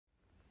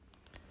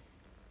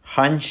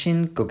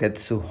Hanshin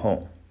Koketsu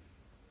Ho,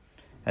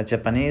 a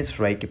Japanese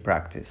Reiki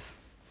practice.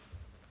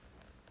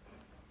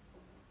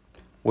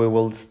 We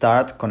will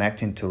start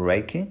connecting to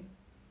Reiki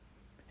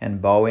and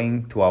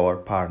bowing to our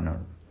partner.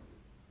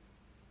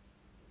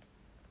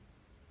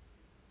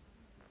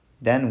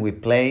 Then we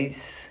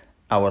place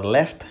our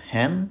left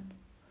hand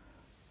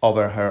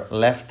over her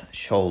left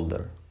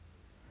shoulder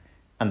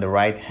and the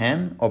right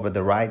hand over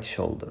the right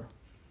shoulder.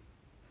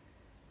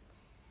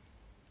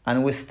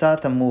 And we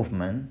start a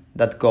movement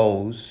that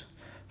goes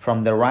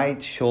from the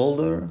right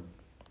shoulder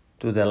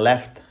to the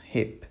left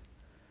hip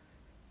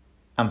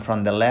and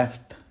from the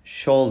left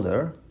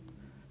shoulder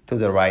to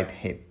the right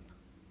hip.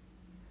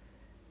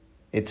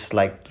 It's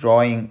like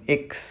drawing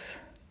X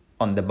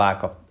on the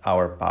back of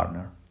our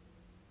partner.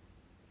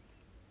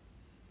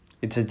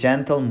 It's a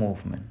gentle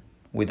movement.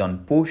 We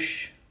don't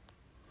push.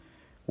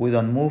 We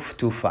don't move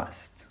too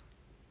fast.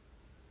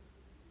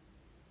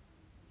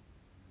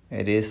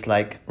 It is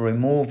like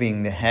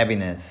removing the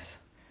heaviness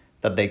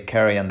that they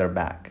carry on their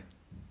back.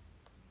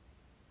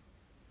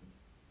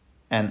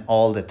 And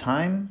all the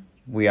time,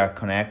 we are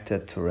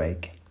connected to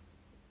Reiki.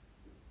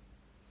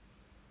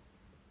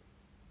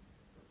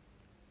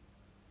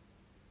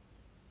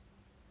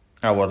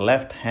 Our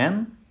left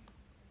hand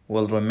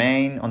will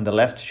remain on the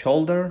left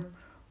shoulder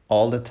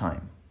all the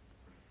time.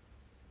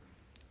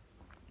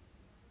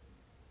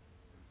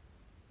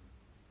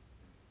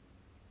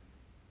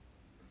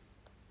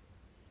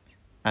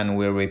 And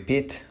we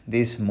repeat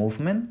this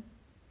movement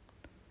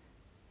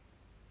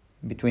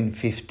between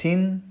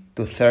 15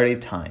 to 30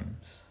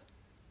 times.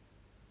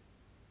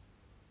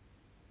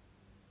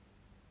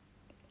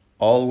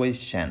 Always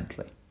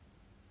gently.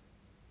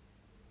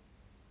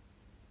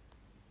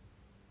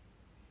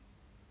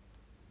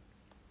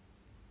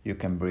 You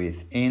can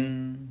breathe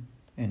in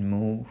and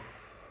move,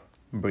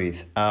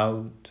 breathe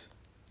out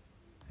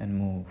and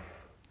move.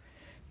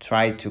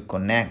 Try to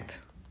connect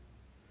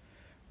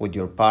with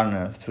your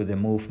partner through the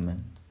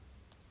movement,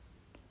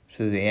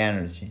 through the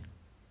energy.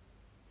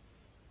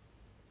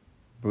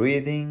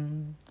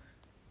 Breathing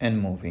and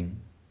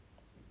moving.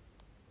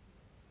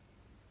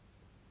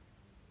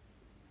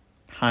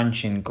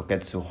 Hanshin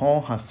Koketsu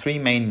Ho has 3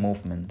 main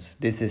movements.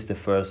 This is the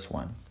first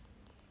one.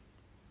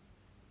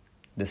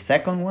 The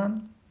second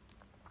one,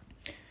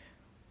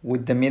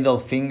 with the middle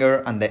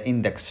finger and the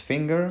index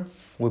finger,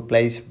 we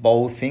place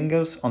both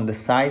fingers on the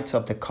sides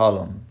of the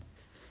column.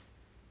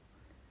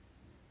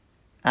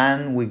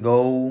 And we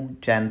go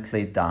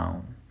gently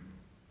down.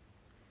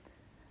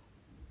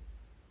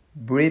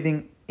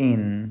 Breathing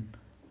in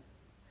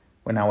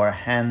when our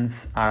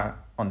hands are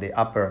on the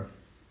upper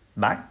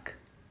back.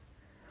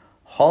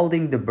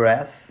 Holding the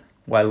breath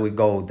while we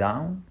go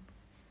down.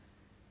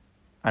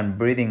 And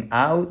breathing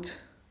out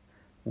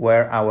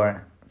where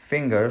our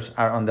fingers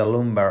are on the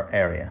lumbar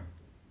area.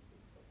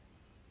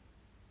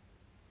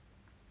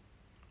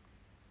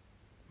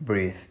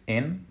 Breathe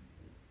in.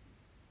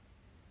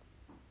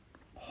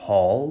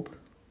 Hold.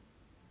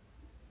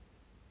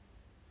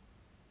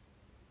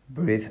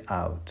 Breathe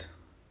out.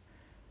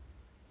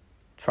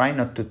 Try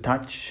not to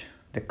touch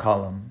the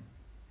column.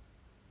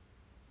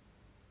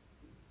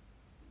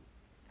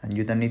 And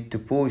you don't need to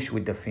push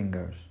with the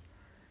fingers.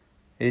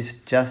 It's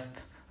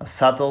just a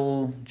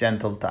subtle,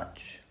 gentle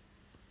touch.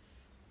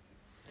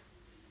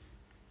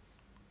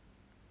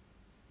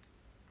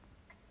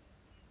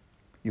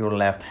 Your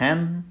left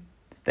hand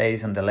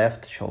stays on the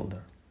left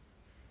shoulder.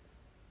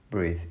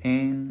 Breathe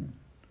in,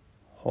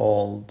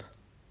 hold,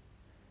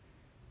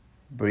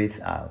 breathe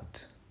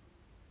out.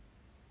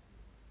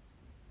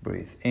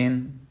 Breathe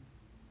in,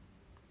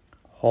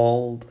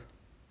 hold,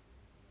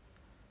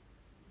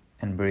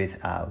 and breathe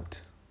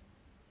out.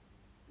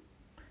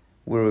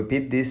 We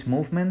repeat this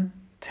movement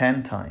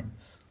 10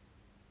 times.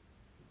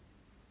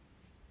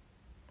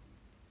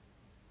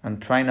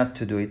 And try not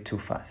to do it too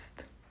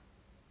fast.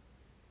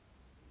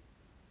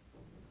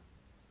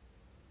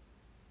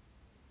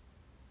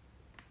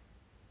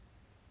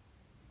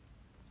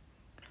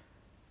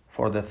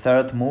 For the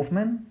third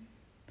movement,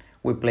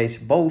 we place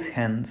both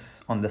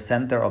hands on the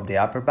center of the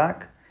upper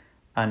back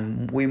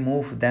and we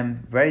move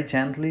them very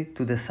gently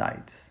to the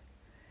sides.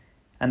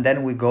 And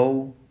then we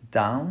go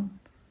down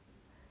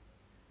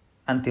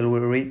until we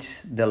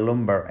reach the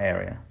lumbar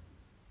area.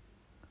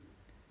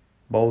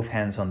 Both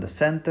hands on the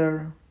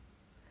center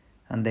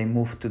and they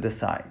move to the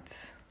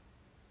sides.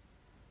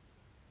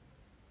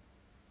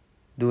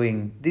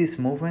 Doing this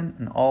movement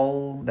on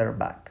all their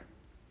back.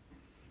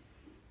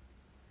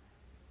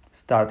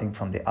 Starting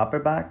from the upper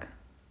back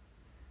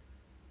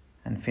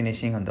and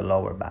finishing on the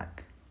lower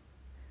back.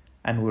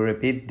 And we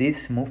repeat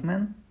this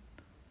movement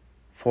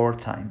 4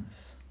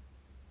 times.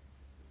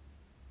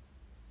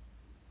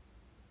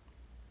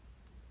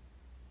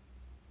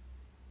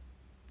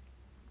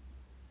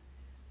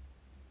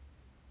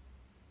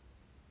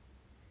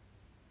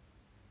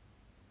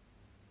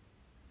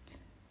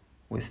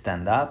 We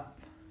stand up,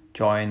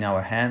 join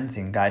our hands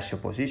in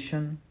gaisho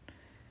position,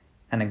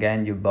 and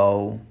again you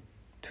bow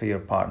to your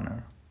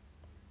partner.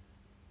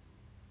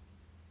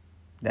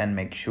 Then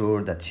make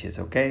sure that she's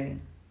okay.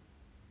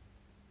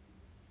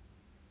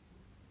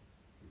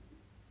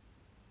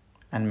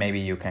 And maybe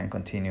you can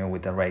continue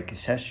with the Reiki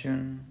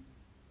session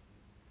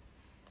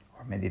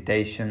or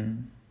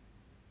meditation.